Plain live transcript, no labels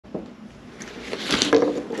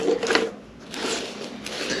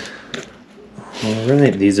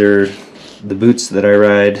Alright, these are the boots that I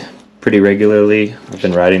ride pretty regularly. I've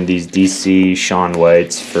been riding these DC Shaun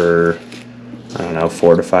Whites for, I don't know,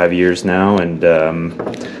 4 to 5 years now, and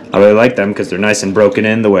I really like them because they're nice and broken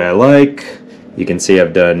in the way I like. You can see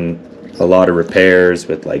I've done a lot of repairs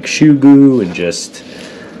with like shoe glue and just,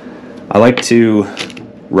 I like to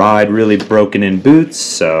ride really broken in boots,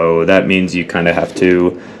 so that means you kind of have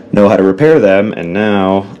to know how to repair them. And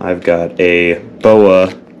now I've got a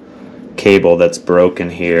BOA cable that's broken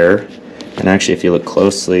here, and actually if you look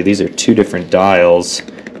closely, these are 2 different dials,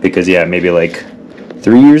 because yeah, maybe like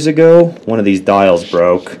 3 years ago one of these dials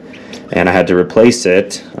broke and I had to replace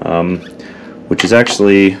it, which is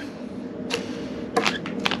actually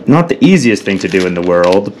not the easiest thing to do in the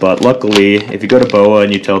world, but luckily if you go to BOA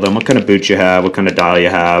and you tell them what kind of boot you have, what kind of dial you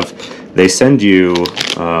have, they send you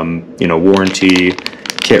warranty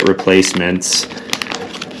kit replacements.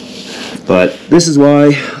 But this is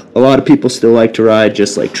why a lot of people still like to ride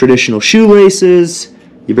just like traditional shoelaces.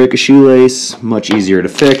 You break a shoelace, much easier to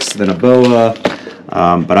fix than a BOA.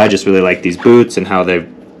 But I just really like these boots and how they've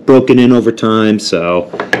broken in over time, so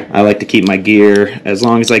I like to keep my gear as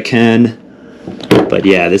long as I can. But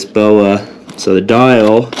yeah, this BOA, so the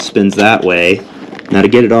dial spins that way. Now to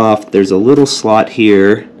get it off, there's a little slot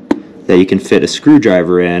here that you can fit a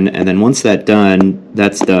screwdriver in, and then once that's done,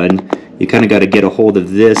 you kind of got to get a hold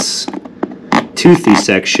of this toothy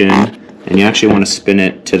section, and you actually want to spin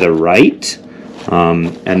it to the right,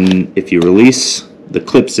 and if you release the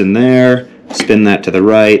clips in there, spin that to the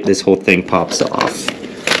right, this whole thing pops off.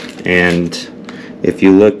 And if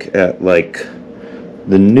you look at like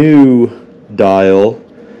the new dial,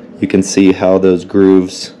 you can see how those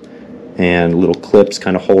grooves and little clips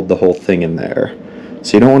kind of hold the whole thing in there.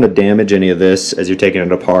 So you don't want to damage any of this as you're taking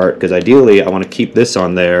it apart, because ideally I want to keep this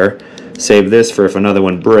on there, save this for if another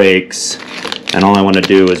one breaks, and all I want to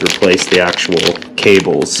do is replace the actual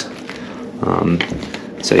cables.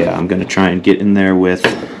 So yeah, I'm going to try and get in there with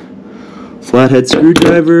flathead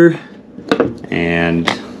screwdriver and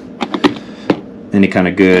any kind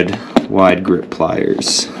of good wide grip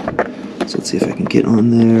pliers. So let's see if I can get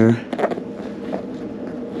on there.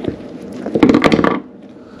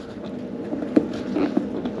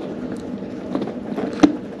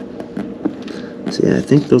 So yeah, I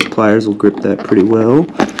think those pliers will grip that pretty well.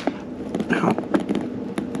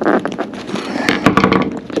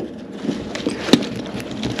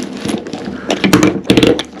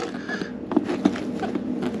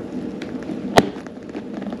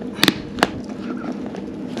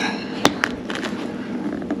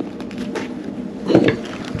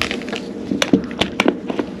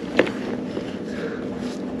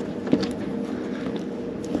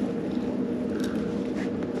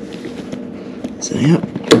 So yep,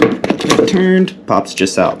 turned, pops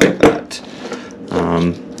just out like that.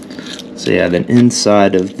 So yeah, then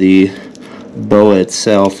inside of the BOA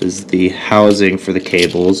itself is the housing for the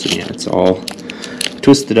cables. And yeah, it's all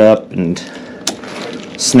twisted up and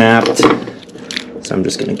snapped. So I'm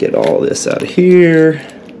just gonna get all this out of here.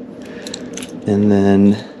 And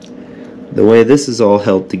then the way this is all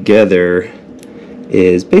held together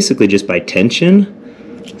is basically just by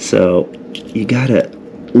tension. So you gotta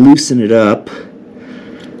loosen it up.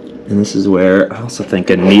 And this is where I also think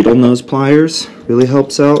a needle nose pliers really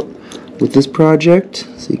helps out with this project.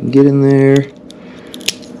 So you can get in there,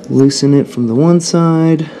 loosen it from the one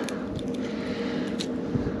side,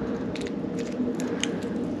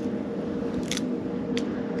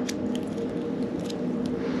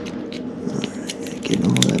 alright, getting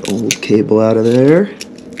all that old cable out of there,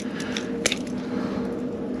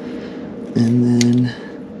 and then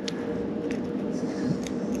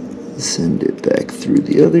send it back through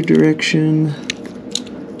the other direction.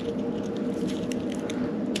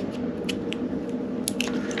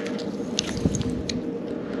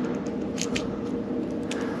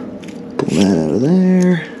 Pull that out of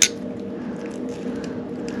there.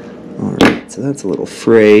 Alright, so that's a little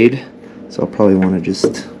frayed, so I'll probably want to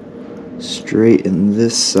just straighten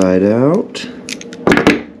this side out.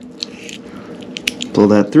 Pull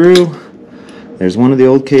that through. There's one of the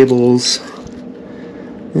old cables.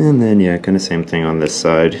 And then yeah, kind of same thing on this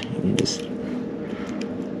side. You just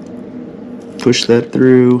push that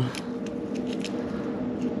through.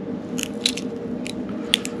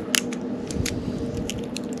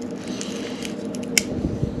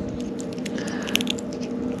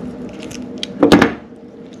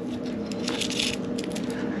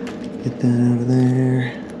 Get that out of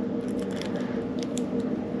there.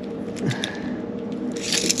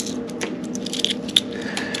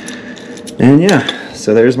 And yeah.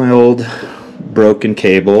 So there's my old broken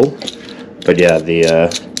cable, but yeah, the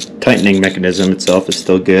tightening mechanism itself is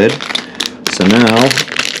still good. So So now,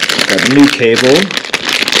 got a new cable.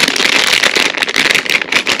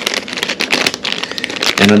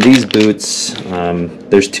 And on these boots,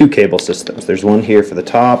 there's two cable systems. There's one here for the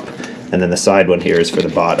top, and then the side one here is for the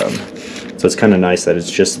bottom. So it's kind of nice that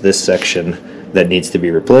it's just this section that needs to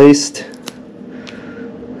be replaced.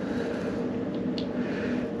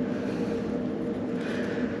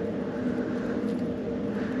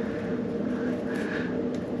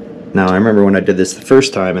 Now, I remember when I did this the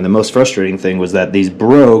first time, and the most frustrating thing was that these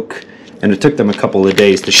broke, and it took them a couple of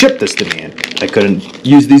days to ship this to me, and I couldn't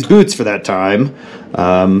use these boots for that time.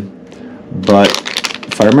 But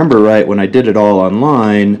if I remember right, when I did it all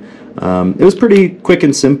online, it was pretty quick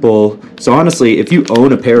and simple. So honestly, if you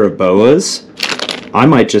own a pair of BOAs, I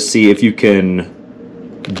might just see if you can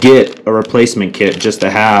get a replacement kit just to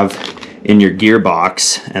have in your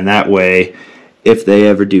gearbox, and that way, if they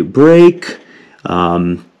ever do break,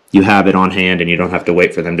 you have it on hand and you don't have to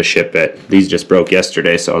wait for them to ship it. These just broke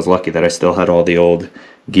yesterday, so I was lucky that I still had all the old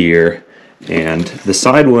gear. And the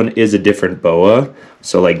side one is a different BOA,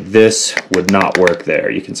 so like this would not work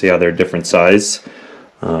there. You can see how they're different size.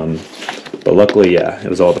 But luckily, yeah, it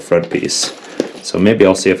was all the front piece. So maybe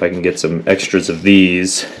I'll see if I can get some extras of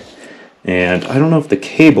these. And I don't know if the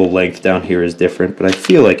cable length down here is different, but I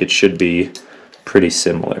feel like it should be pretty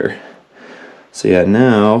similar. So yeah,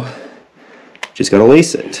 now just gotta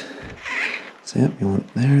lace it. So yep, you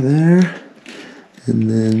want there, and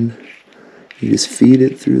then you just feed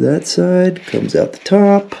it through that side, comes out the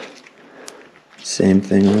top. Same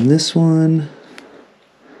thing on this one.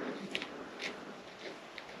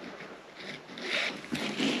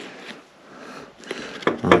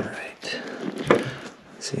 Alright.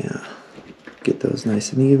 So yeah, get those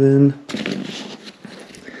nice and even.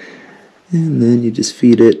 And then you just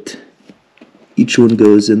feed it. Each one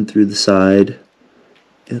goes in through the side.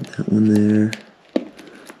 Get that one there.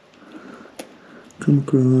 Come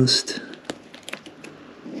across.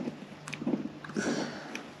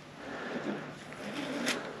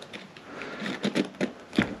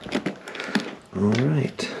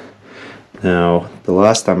 Alright. Now, the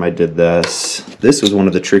last time I did this was one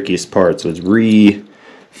of the trickiest parts, was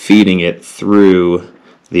re-feeding it through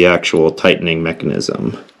the actual tightening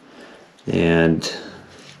mechanism. And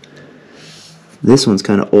this one's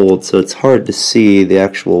kind of old, so it's hard to see the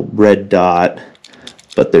actual red dot,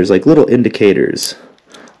 but there's like little indicators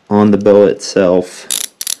on the BOA itself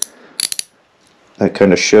that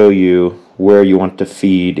kind of show you where you want to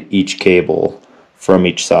feed each cable from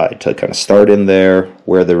each side, to kind of start in there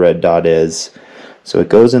where the red dot is. So it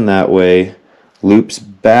goes in that way, loops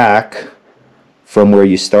back from where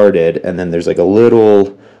you started, and then there's like a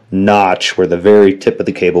little notch where the very tip of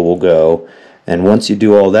the cable will go. And once you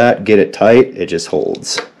do all that, get it tight, it just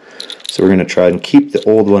holds. So we're going to try and keep the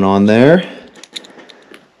old one on there.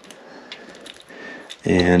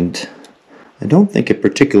 And I don't think it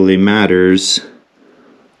particularly matters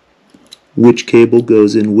which cable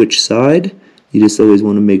goes in which side. You just always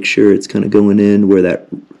want to make sure it's kind of going in where that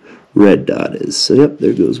red dot is. So yep,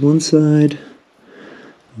 there goes one side.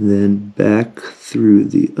 Then back through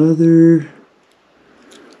the other.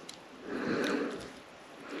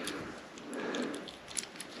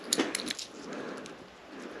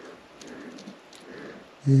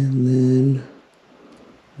 And then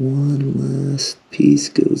one last piece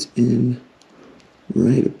goes in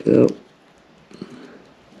right about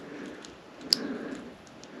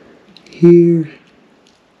here.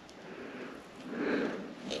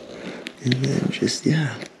 And then just,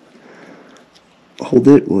 yeah, hold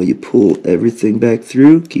it while you pull everything back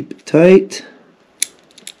through. Keep it tight.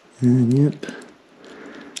 And yep,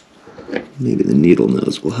 maybe the needle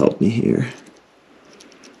nose will help me here.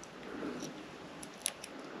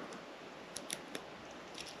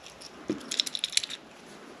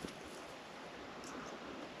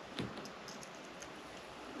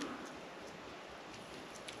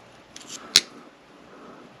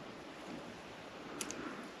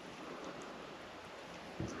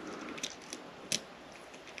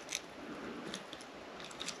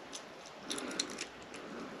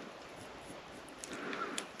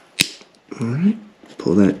 Alright,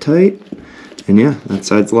 pull that tight, and yeah, that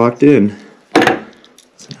side's locked in. So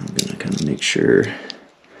now I'm going to kind of make sure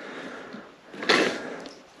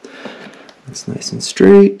it's nice and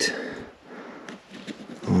straight.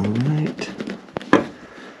 Alright,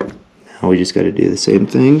 now we just got to do the same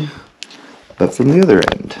thing, but from the other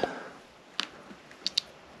end.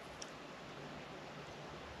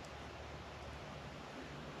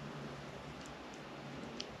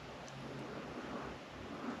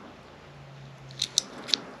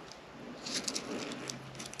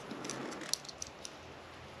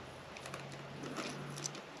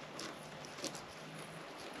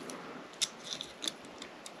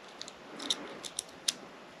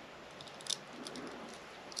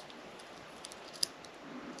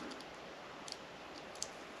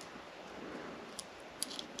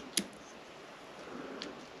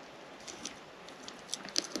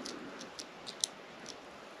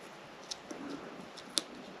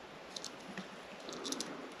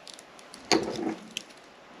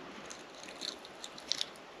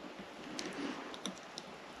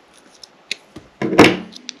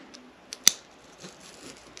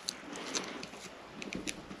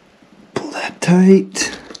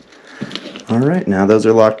 tight. All right, now those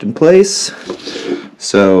are locked in place.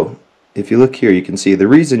 So if you look here, you can see the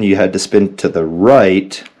reason you had to spin to the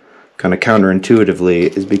right, kind of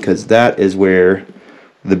counterintuitively, is because that is where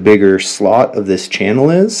the bigger slot of this channel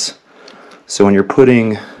is. So when you're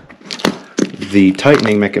putting the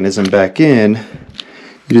tightening mechanism back in,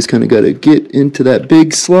 you just kind of got to get into that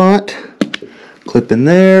big slot, clip in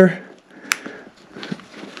there.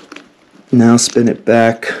 Now spin it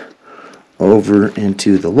back over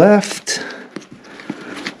into the left.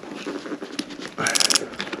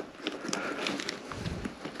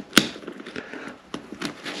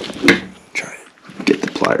 Try to get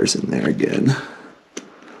the pliers in there again.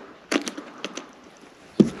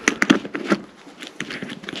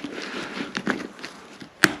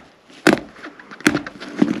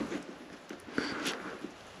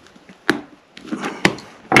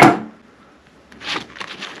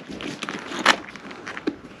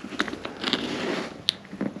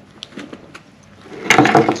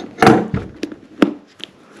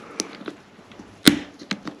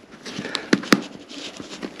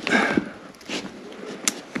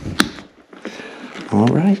 All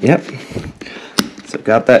right, yep. So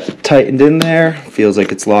got that tightened in there. Feels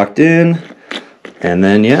like it's locked in. And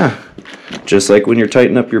then, yeah, just like when you're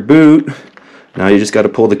tightening up your boot, now you just got to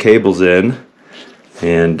pull the cables in.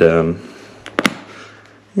 And,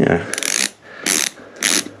 yeah.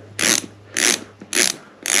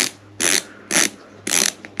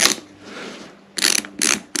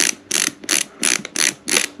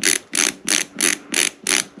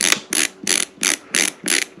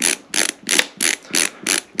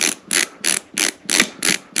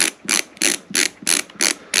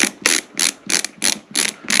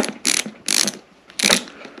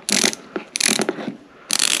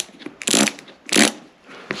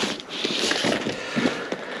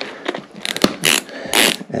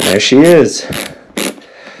 And there she is.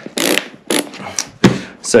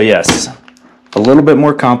 So yes, a little bit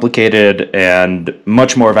more complicated and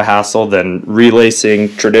much more of a hassle than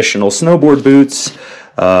relacing traditional snowboard boots.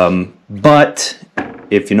 But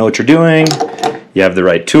if you know what you're doing, you have the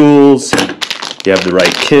right tools, you have the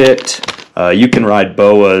right kit, you can ride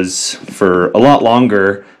BOAs for a lot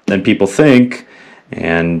longer than people think.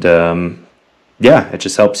 And yeah, it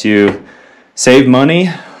just helps you save money.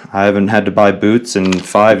 I haven't had to buy boots in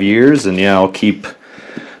 5 years, and yeah, I'll keep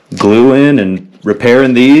gluing and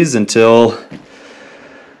repairing these until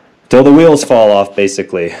the wheels fall off,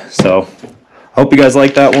 basically. So I hope you guys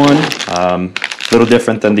like that one. A little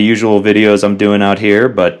different than the usual videos I'm doing out here,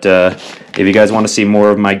 but if you guys want to see more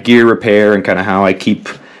of my gear repair and kind of how I keep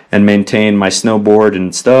and maintain my snowboard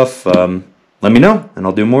and stuff, let me know and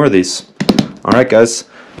I'll do more of these. Alright guys,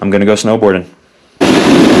 I'm gonna go snowboarding.